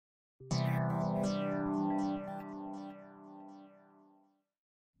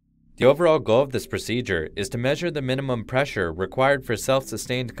The overall goal of this procedure is to measure the minimum pressure required for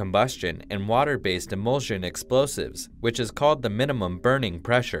self-sustained combustion and water-based emulsion explosives, which is called the minimum burning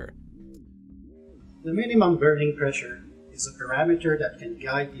pressure. The minimum burning pressure is a parameter that can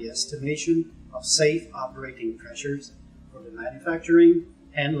guide the estimation of safe operating pressures for the manufacturing,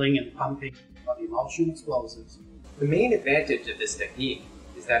 handling, and pumping of emulsion explosives. The main advantage of this technique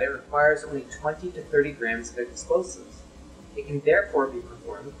is that it requires only 20 to 30 grams of explosives. It can therefore be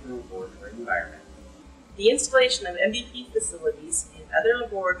performed in a laboratory environment. The installation of MVP facilities in other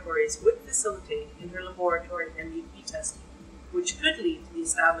laboratories would facilitate inter-laboratory MVP testing, which could lead to the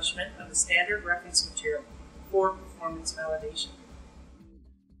establishment of a standard reference material for performance validation.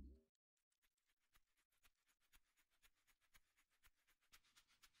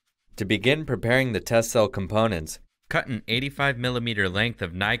 To begin preparing the test cell components, cut an 85mm length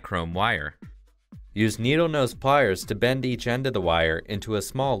of nichrome wire. Use needle nose pliers to bend each end of the wire into a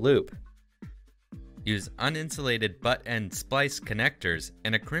small loop. Use uninsulated butt end splice connectors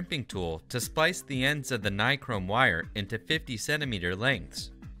and a crimping tool to splice the ends of the nichrome wire into 50cm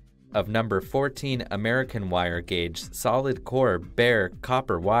lengths of number 14 American wire gauge solid core bare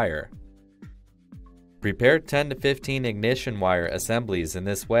copper wire. Prepare 10 to 15 ignition wire assemblies in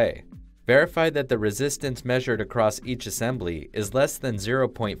this way. Verify that the resistance measured across each assembly is less than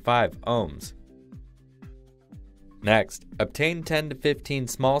 0.5 ohms. Next, obtain 10 to 15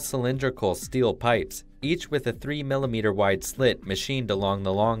 small cylindrical steel pipes, each with a 3mm wide slit machined along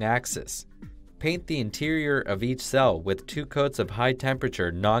the long axis. Paint the interior of each cell with 2 coats of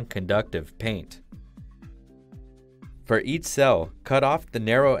high-temperature non-conductive paint. For each cell, cut off the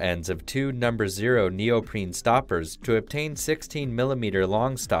narrow ends of 2 number 0 neoprene stoppers to obtain 16mm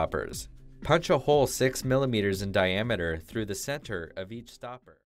long stoppers. Punch a hole 6mm in diameter through the center of each stopper.